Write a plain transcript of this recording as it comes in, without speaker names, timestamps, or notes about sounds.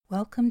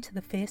Welcome to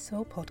the Fierce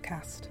Soul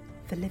podcast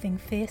for living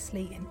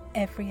fiercely in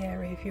every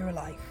area of your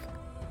life,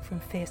 from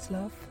fierce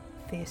love,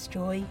 fierce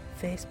joy,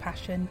 fierce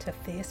passion to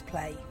fierce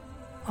play.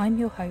 I'm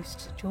your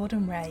host,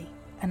 Jordan Ray,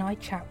 and I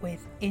chat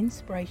with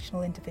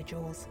inspirational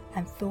individuals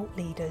and thought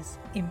leaders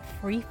in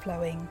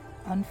free-flowing,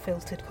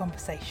 unfiltered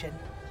conversation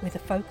with a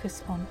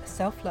focus on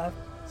self-love,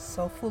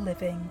 soulful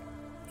living,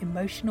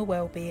 emotional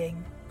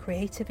well-being,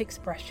 creative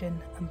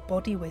expression and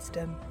body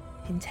wisdom,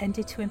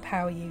 intended to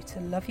empower you to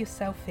love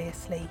yourself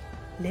fiercely,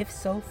 live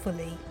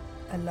soulfully,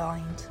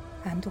 aligned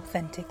and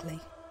authentically.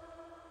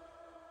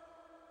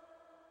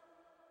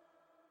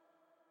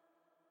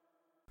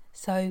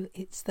 So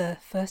it's the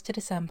 1st of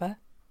December,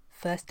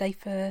 first day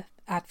for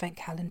Advent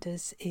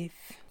calendars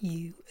if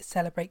you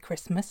celebrate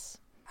Christmas,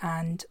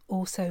 and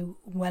also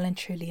well and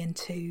truly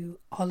into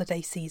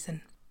holiday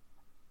season.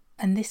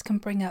 And this can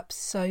bring up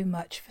so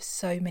much for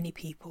so many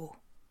people.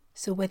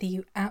 So whether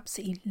you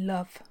absolutely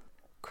love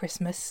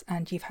Christmas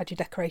and you've had your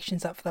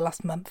decorations up for the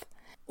last month,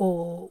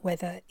 or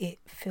whether it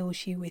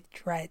fills you with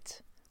dread,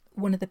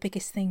 one of the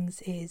biggest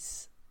things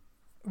is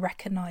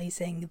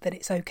recognizing that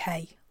it's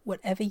okay.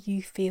 Whatever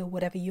you feel,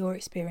 whatever your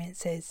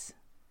experience is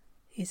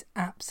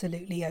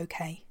absolutely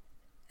okay.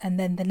 And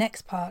then the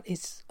next part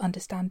is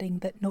understanding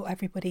that not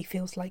everybody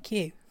feels like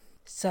you.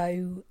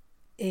 So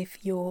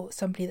if you're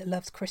somebody that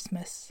loves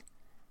Christmas,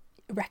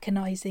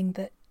 recognizing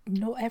that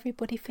not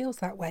everybody feels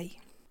that way.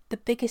 The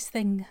biggest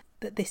thing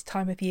that this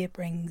time of year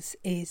brings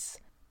is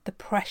the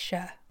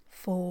pressure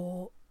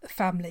for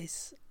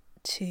families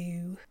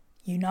to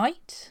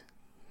unite,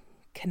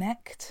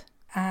 connect,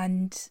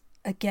 and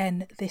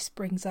again, this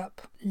brings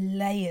up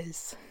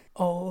layers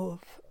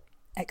of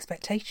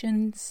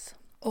expectations,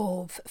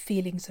 of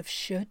feelings of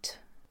should,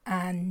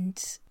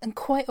 and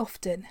quite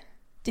often,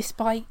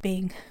 despite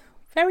being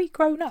very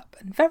grown up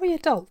and very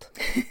adult,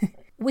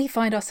 we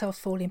find ourselves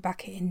falling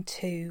back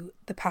into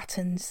the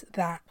patterns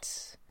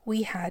that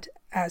we had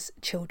as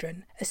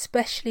children,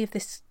 especially if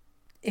this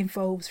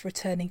involves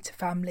returning to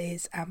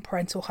families and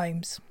parental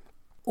homes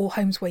or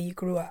homes where you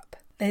grew up.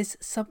 There's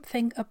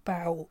something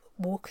about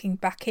walking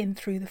back in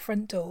through the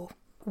front door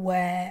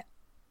where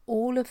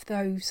all of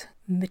those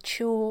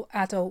mature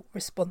adult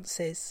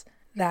responses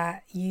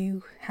that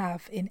you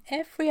have in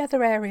every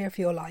other area of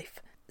your life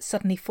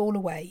suddenly fall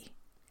away,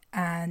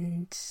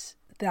 and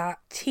that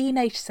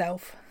teenage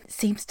self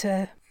seems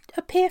to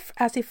appear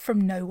as if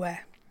from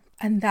nowhere.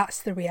 And that's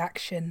the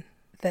reaction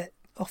that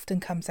often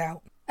comes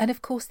out. And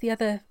of course, the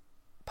other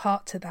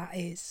part to that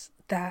is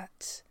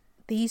that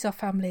these are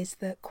families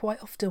that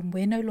quite often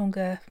we're no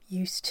longer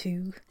used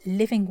to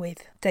living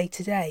with day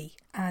to day,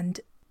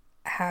 and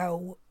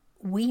how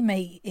we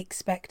may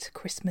expect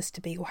Christmas to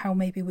be, or how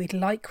maybe we'd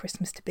like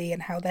Christmas to be,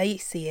 and how they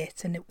see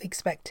it and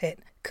expect it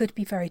could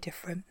be very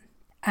different.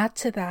 Add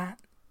to that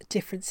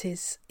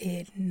differences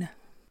in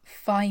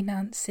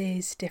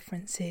finances,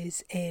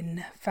 differences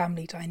in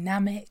family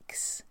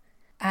dynamics,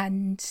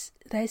 and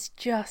there's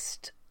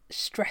just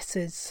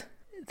stressors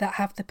that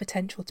have the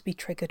potential to be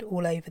triggered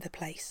all over the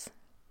place.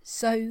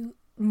 So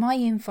my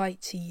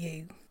invite to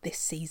you this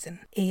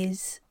season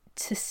is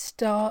to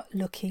start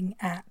looking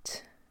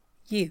at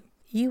you.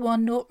 You are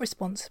not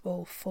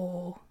responsible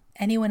for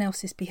anyone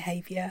else's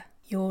behaviour.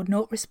 You're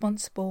not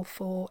responsible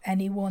for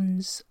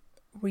anyone's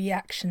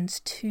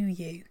reactions to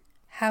you.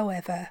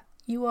 However,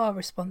 you are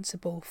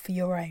responsible for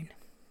your own.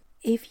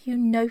 If you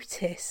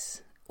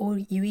notice, or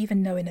you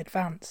even know in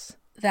advance,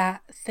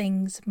 that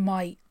things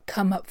might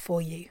come up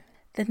for you,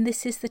 then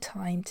this is the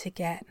time to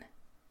get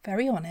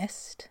very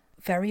honest,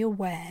 very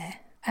aware,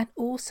 and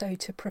also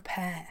to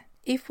prepare.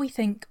 If we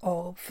think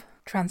of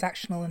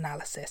transactional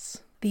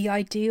analysis, the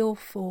ideal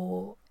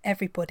for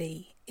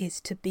everybody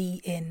is to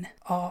be in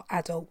our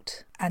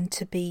adult and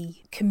to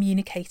be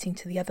communicating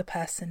to the other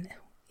person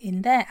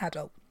in their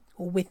adult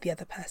or with the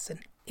other person.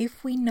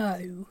 If we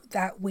know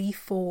that we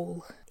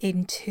fall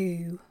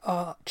into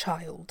our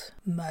child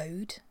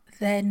mode,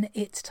 then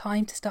it's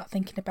time to start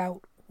thinking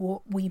about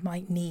what we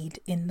might need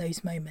in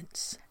those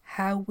moments,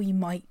 how we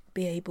might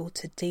be able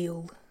to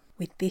deal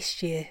with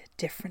this year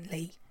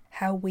differently,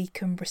 how we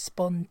can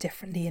respond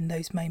differently in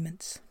those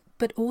moments.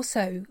 But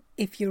also,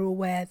 if you're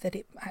aware that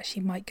it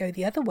actually might go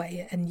the other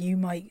way and you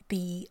might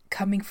be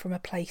coming from a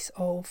place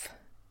of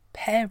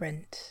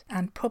parent,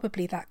 and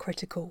probably that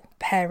critical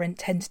parent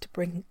tends to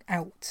bring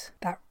out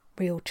that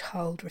real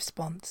child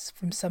response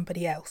from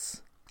somebody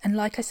else. And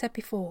like I said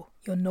before,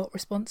 you're not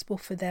responsible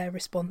for their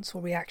response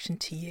or reaction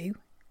to you,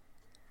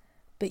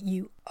 but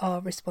you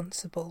are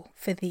responsible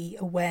for the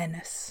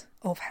awareness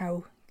of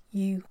how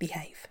you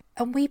behave.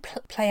 And we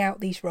play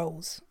out these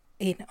roles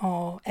in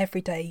our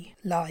everyday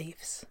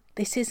lives.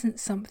 This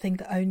isn't something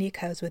that only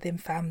occurs within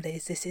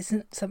families. This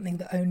isn't something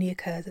that only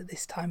occurs at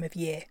this time of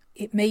year.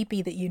 It may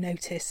be that you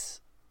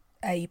notice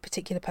a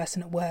particular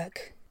person at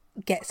work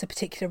gets a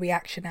particular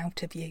reaction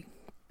out of you,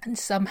 and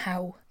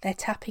somehow they're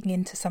tapping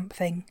into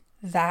something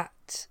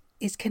that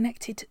is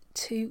connected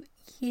to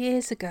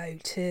years ago,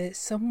 to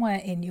somewhere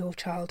in your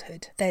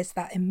childhood. There's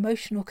that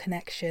emotional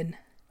connection,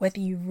 whether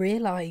you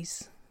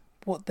realise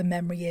what the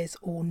memory is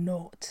or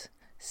not.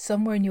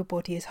 somewhere in your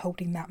body is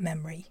holding that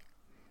memory,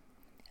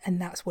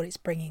 and that's what it's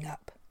bringing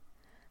up.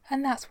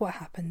 And that's what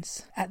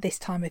happens at this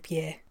time of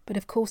year. But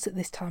of course, at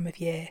this time of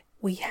year,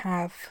 we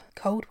have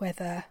cold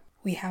weather,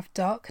 we have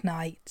dark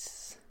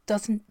nights.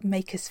 Doesn't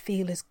make us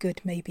feel as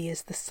good maybe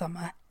as the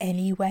summer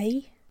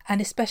anyway. And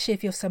especially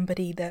if you're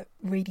somebody that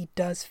really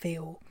does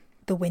feel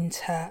the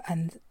winter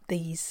and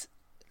these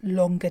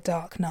longer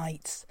dark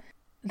nights,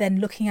 then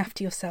looking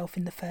after yourself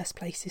in the first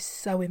place is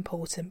so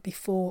important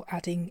before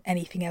adding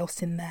anything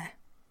else in there.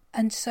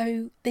 And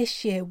so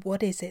this year,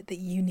 what is it that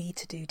you need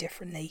to do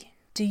differently?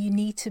 Do you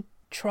need to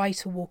try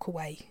to walk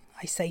away?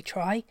 I say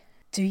try.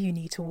 Do you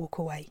need to walk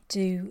away?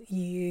 Do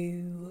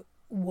you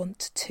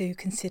want to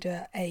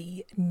consider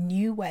a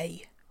new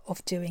way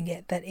of doing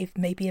it, that if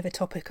maybe of a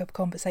topic of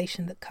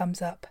conversation that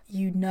comes up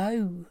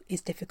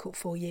is difficult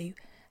for you,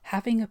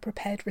 having a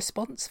prepared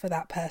response for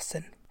that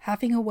person,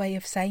 having a way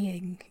of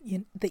saying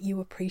that you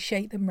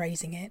appreciate them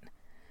raising it,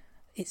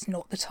 it's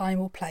not the time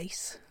or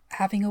place,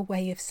 having a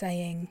way of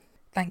saying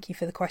thank you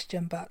for the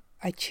question but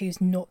I choose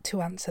not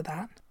to answer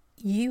that.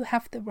 You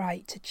have the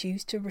right to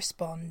choose to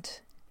respond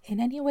in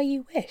any way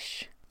you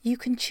wish. You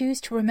can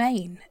choose to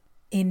remain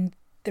in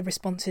the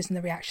responses and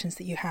the reactions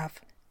that you have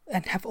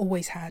and have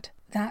always had.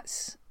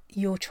 That's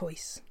your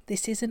choice.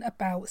 This isn't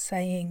about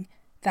saying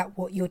that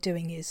what you're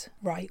doing is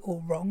right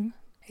or wrong.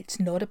 It's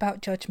not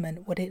about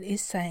judgment. What it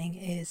is saying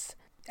is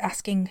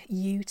asking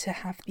you to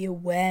have the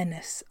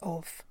awareness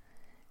of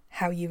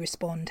how you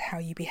respond, how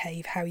you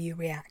behave, how you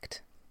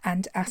react,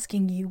 and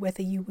asking you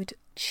whether you would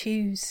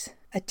choose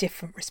a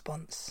different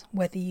response,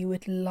 whether you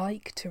would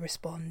like to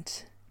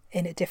respond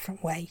in a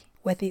different way,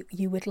 whether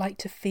you would like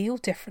to feel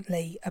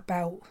differently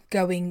about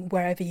going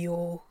wherever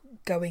you're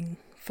going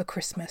for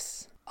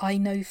Christmas. I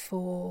know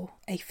for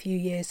a few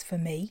years for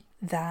me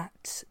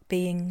that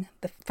being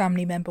the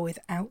family member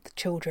without the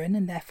children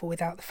and therefore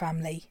without the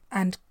family,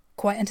 and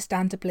quite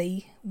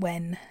understandably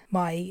when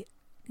my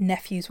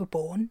nephews were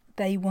born,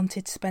 they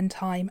wanted to spend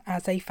time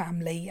as a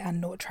family and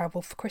not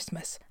travel for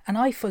Christmas. And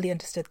I fully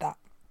understood that.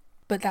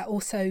 But that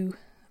also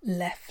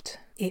left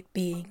it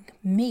being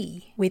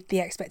me with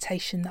the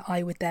expectation that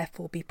I would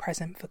therefore be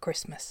present for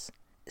Christmas.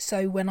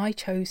 So when I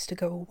chose to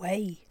go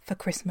away for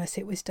Christmas,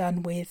 it was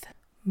done with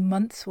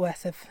months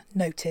worth of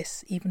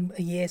notice, even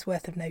a year's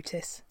worth of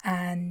notice,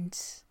 and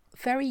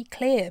very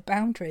clear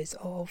boundaries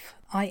of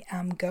I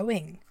am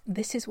going,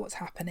 this is what's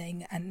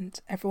happening, and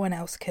everyone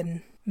else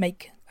can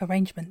make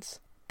arrangements.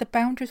 The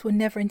boundaries were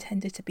never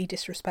intended to be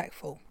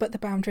disrespectful, but the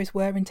boundaries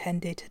were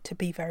intended to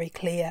be very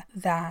clear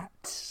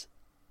that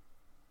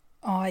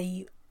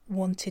I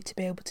wanted to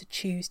be able to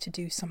choose to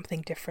do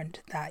something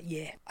different that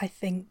year. I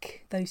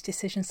think those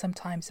decisions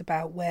sometimes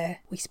about where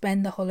we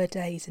spend the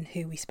holidays and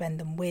who we spend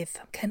them with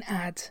can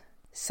add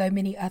so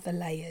many other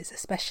layers,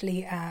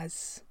 especially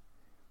as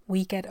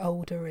we get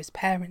older, as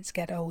parents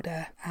get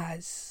older,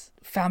 as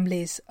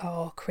families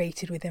are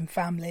created within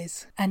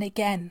families. And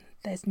again,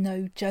 there's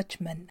no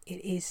judgment.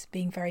 It is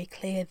being very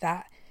clear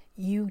that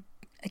you,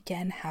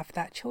 again, have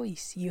that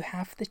choice. You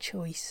have the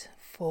choice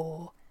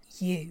for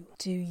you.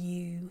 Do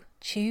you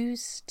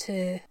choose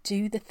to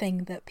do the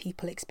thing that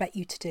people expect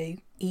you to do,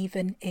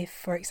 even if,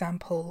 for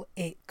example,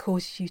 it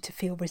causes you to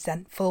feel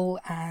resentful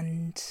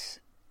and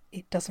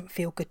it doesn't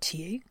feel good to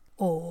you?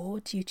 Or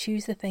do you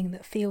choose the thing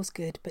that feels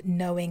good, but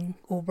knowing,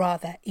 or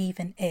rather,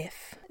 even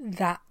if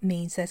that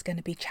means there's going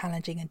to be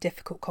challenging and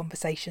difficult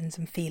conversations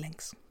and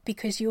feelings?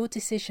 Because your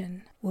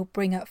decision will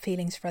bring up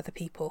feelings for other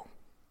people.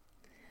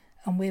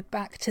 And we're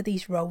back to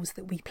these roles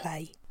that we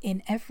play.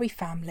 In every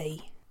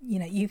family,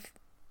 you've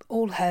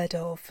all heard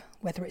of,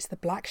 whether it's the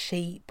black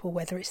sheep or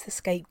whether it's the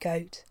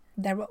scapegoat,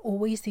 there are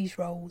always these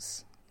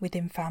roles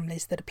within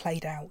families that are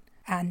played out.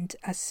 And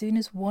as soon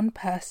as one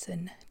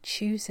person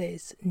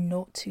chooses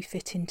not to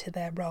fit into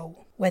their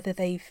role, whether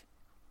they've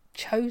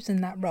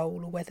chosen that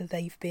role or whether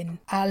they've been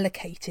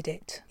allocated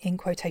it, in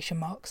quotation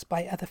marks,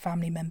 by other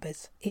family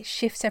members, it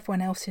shifts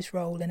everyone else's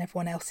role and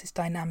everyone else's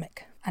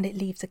dynamic, and it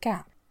leaves a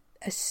gap.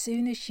 As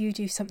soon as you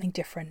do something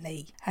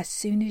differently, as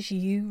soon as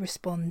you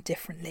respond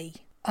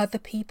differently, other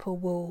people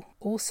will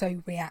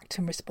also react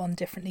and respond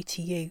differently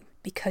to you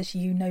because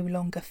you no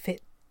longer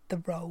fit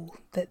the role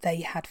that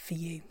they had for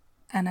you.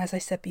 And as I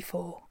said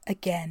before,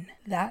 again,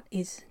 that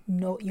is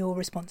not your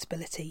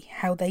responsibility.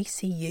 How they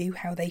see you,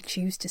 how they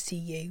choose to see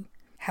you,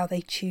 how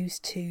they choose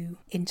to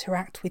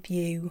interact with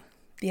you,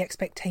 the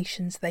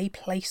expectations they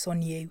place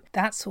on you,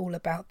 that's all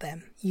about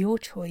them. Your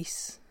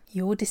choice,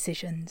 your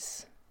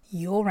decisions,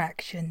 your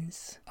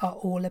actions are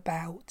all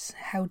about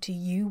how do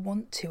you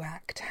want to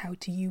act, how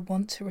do you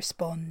want to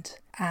respond,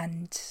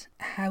 and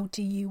how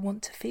do you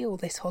want to feel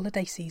this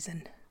holiday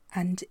season.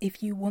 And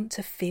if you want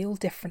to feel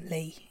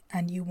differently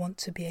and you want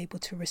to be able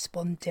to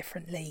respond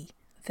differently,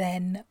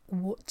 then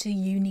what do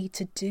you need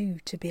to do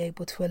to be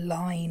able to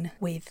align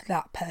with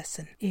that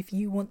person? If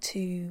you want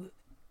to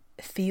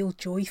feel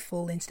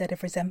joyful instead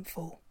of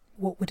resentful,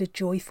 what would a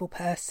joyful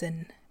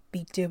person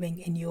be doing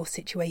in your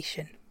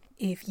situation?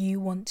 If you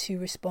want to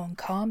respond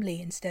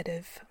calmly instead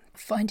of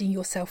finding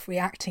yourself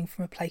reacting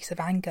from a place of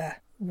anger,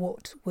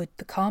 what would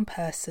the calm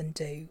person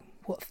do?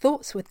 What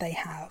thoughts would they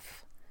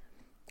have?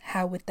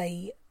 How would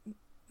they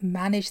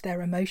manage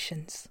their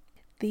emotions?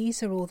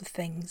 These are all the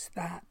things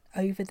that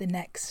over the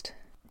next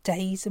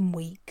days and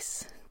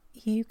weeks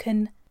you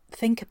can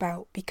think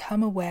about,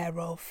 become aware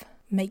of,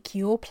 make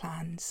your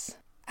plans.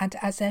 And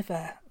as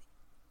ever,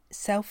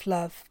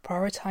 self-love,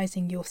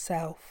 prioritising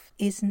yourself,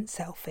 isn't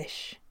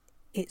selfish.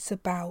 It's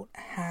about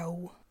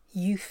how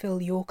you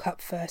fill your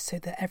cup first so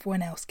that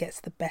everyone else gets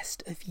the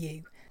best of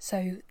you.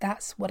 So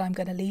that's what I'm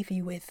going to leave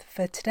you with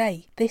for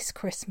today. This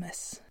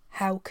Christmas,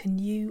 how can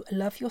you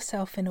love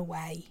yourself in a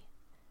way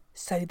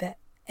so that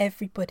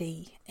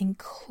everybody,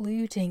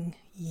 including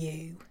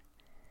you,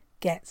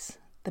 gets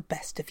the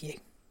best of you?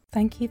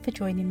 Thank you for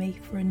joining me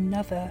for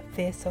another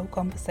Fierce Soul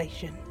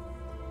Conversation.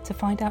 To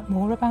find out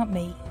more about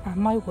me and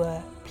my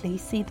work,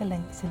 please see the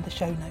links in the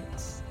show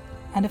notes.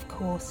 And of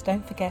course,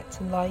 don't forget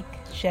to like,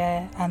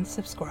 share and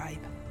subscribe.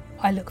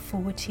 I look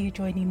forward to you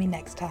joining me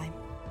next time.